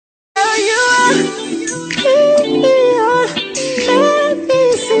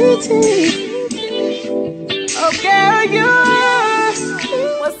What's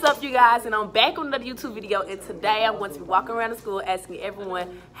up, you guys? And I'm back on another YouTube video, and today I'm going to be walking around the school asking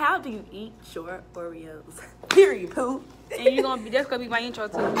everyone, how do you eat your Oreos? Period, poo. And you're gonna be, that's gonna be my intro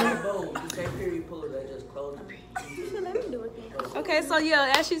too. Okay, so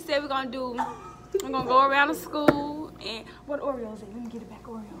yeah, as she said, we're gonna go around the school and what Oreos? Let me get it back,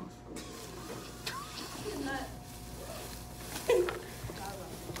 Oreos.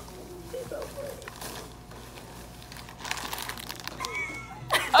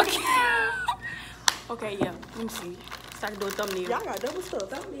 Okay. Okay, yeah. Let me see. So I can do a thumbnail. Y'all got double stuff.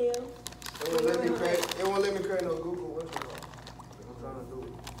 Thumbnail. It won't let me create no Google. What's it called? I'm trying to do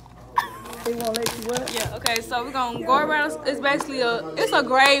it. They won't let you what? Yeah. Okay. So we're gonna go around. It's basically a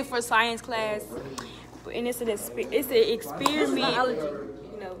grade for science class, and it's an experiment. You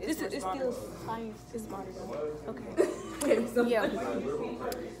know, it's still science. It's smarter though. Okay. Yeah.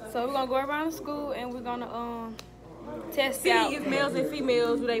 So we're gonna go around the school and we're gonna test out if males and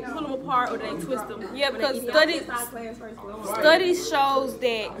females, do they pull them apart or do they twist them? Yeah, because studies shows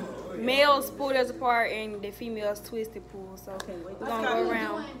that males pull theirs apart and the females twist and pull. So we're gonna go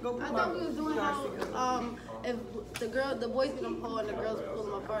around. I thought we was doing how if the boys get them pull and the girls pull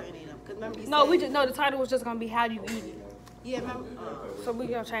them apart and eat them. Cause remember you said, the title was just gonna be how do you eat it. Yeah, remember. So we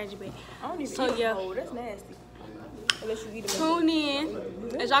gonna change it back. I don't even so eat yeah. cold. That's nasty. Unless you eat them. Tune in.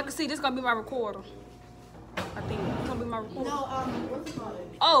 As y'all can see, this gonna be my recorder. I think it's gonna be my recorder. No, what's it called?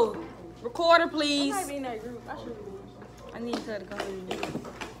 Oh, recorder, please. I might be in that group. I should be. I need her to go ahead and do it.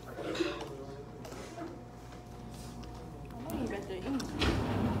 I know you better eat.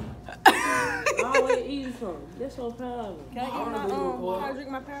 I always eating something. That's so powerful. Can I get my how to drink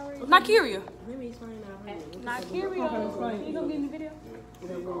my Powerade? Nigeria. Let me explain that. Nigeria. You gonna give me video?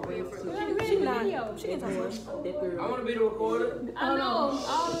 She can talk much. I want to be the recorder. I know.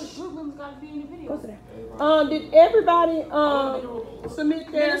 All the group members gotta be in the video. Did everybody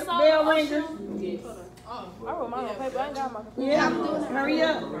submit their bell ringers? I wrote mine on paper. I ain't got my computer. Yeah, hurry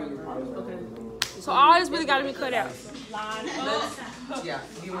up. So all this really gotta be cut out. Yeah,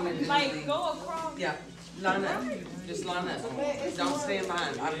 you want to Like go across. Yeah, line up. Just line up. Don't stand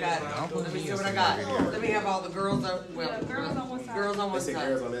behind. I've got it. Let me see what I got. Let me have all the girls up. Well, Girls on one side. girls on one Let's see side.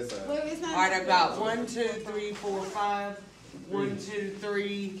 girls on this side. Wait, it's not. All right, I've got 1, 2, 3, 4, 5. 1, 2,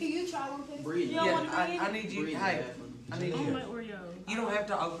 3. Can you try one, please? Yeah, I need you. Hey, I need you. Oreo. You don't have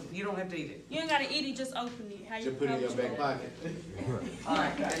to open. You don't have to eat it. You ain't gotta eat it, just open it. How you Just put it in your back pocket. All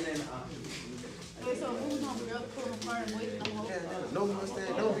right, and then. Wait, so who's on girls pull them apart and wait them whole? No mustache,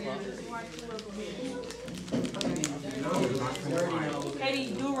 no beard.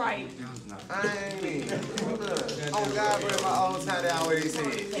 Katie, do right. I ain't mean. Look, oh God, bro, my old time they always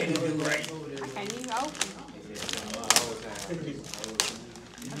said, can you do right? I can't even open. Okay,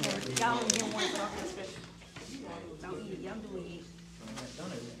 y'all only get one chocolate special. Don't eat it. Y'all do it.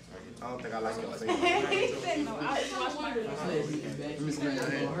 I don't think I like your No, I just wash my Let me see your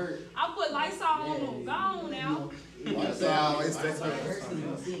hand. I put Lysol on them. Go on now. That's always that's Open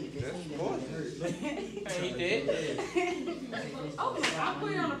it. I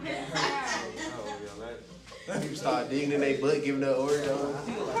put it on a paper towel. You start digging in their butt, giving her Oreos.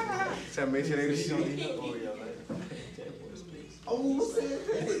 Trying to make sure they don't shit. Oh, what's that?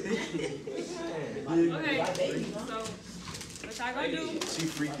 Okay, so what y'all gonna do? She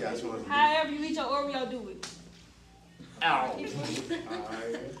freaked out. She wanted to do. However you eat your Oreo, do it.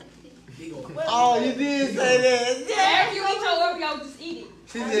 Oh, you did say that. However you eat your Oreo, just eat it.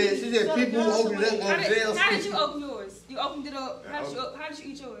 She said people who open it up How on jail. how did you open yours? You opened it up. How did you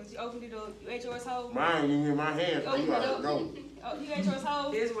eat yours? You opened it up. You ate yours whole. Mine, you in my hand. You You opened it gotta up. go. Oh, you ate yours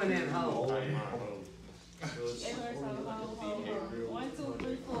whole. Here's one at home. You ate yours whole. 1, 2,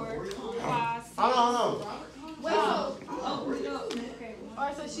 3, 4, 5, 6. Hold on. Wait, so, Open it up. Okay.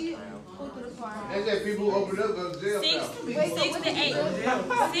 alright, so she pulled it apart. They said people who open it up go to jail. 6 Wait, so 6 what to did 8. you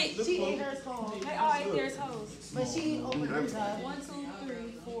 6. She ate hers whole, They all ate theirs whole. but she opened hers up. 1, 2, 3,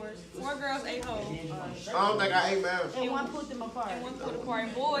 4. 4 girls ate whole. I don't think I ate mine. And one put them apart. And 1 put apart.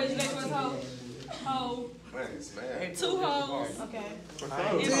 And boys, you ate yours whole. Whole. Man, it's mad. 2 holes. Okay. And 4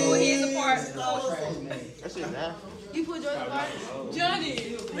 heads apart. That shit now. You put yours apart? Johnny,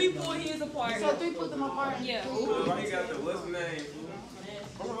 3 pulled his apart. So 3 put them apart? Yeah. Why you got the what's the name?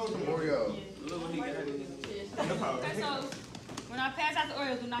 I'm gonna hold some Oreos. Look what he got. Okay, so when I pass out the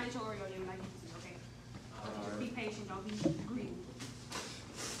Oreos, do not eat your Oreo yet when I get to you, okay? Just be patient, don't be greedy.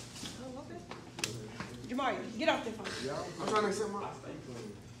 Jamari, get off the phone. I'm trying to accept my.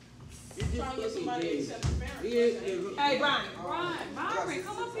 Trying to get somebody to accept the parents. Hey, Brian. Byron,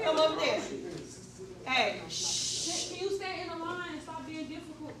 come up here. Come over there. Hey. Can you stay in the line and stop being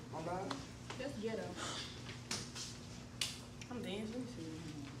difficult?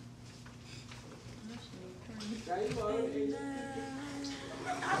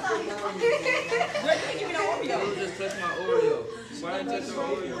 Where did you give me no Oreo? You just touched my Oreo. Why didn't you touch your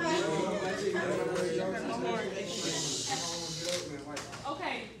Oreo?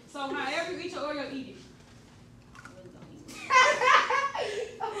 Okay, so however you eat your Oreo, eat it.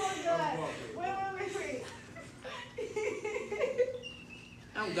 Oh my God. Wait.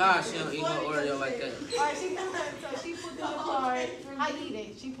 Oh God, she don't eat no Oreo like that. Alright, she put her, so she put this apart. I eat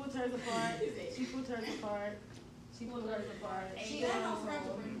it. She puts hers apart. She puts hers apart. She puts hers apart. She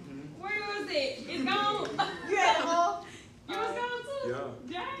Where was it? It's gone. You had a hole? You was gone too?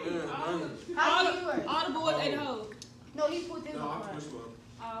 Yeah. Dang. How do you yours? All the boys ate the whole. No, he put this apart.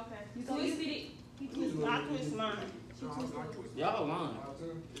 Oh, okay. You twisted it? He twisted. I twist mine. Y'all lying.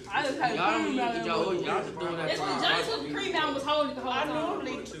 I just had Y'all don't even eat your Oreo. Y'all just doing that It's for when Johnny took the cream out and was holding it the whole I time.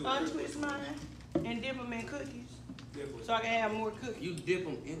 normally untwist mine and dip them in cookies so I can have more cookies. You dip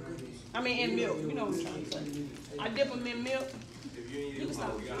them in cookies. I mean in milk, you know what I'm trying to say. I dip them in milk. If you ain't eating my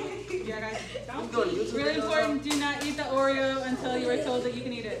Yeah, guys. It's really important, do not eat the Oreo until you are told that you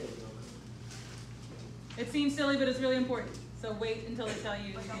can eat it. It seems silly, but it's really important. So wait until they tell you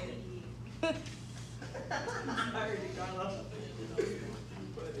you can eat it.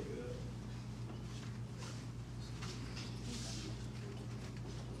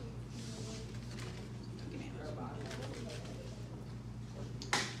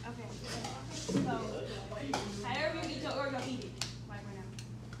 Okay. So, however you eat your Oreo, eat it. Like right now.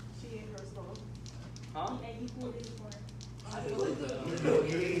 She ate hers though. Huh? And he pulled his apart.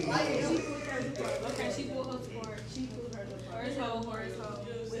 Okay, she put hers apart. She put hers apart. Hers whole, hers whole.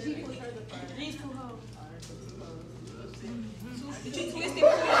 When she put hers apart. These two hoes. Did you twist it?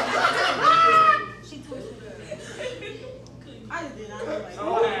 She twisted hers. I just did not know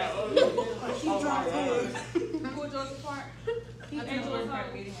like She dropped hers. Pull yours apart. I think the worst part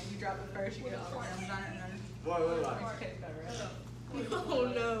of eating when you drop it first, you get all the crumbs on it, and then Wait. it tastes better. Oh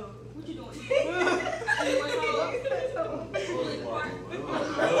no. What you doing? Yours whole. Pull it apart.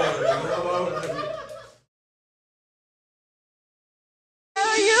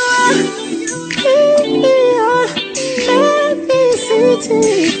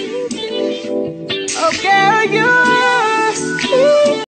 Oh, girl, you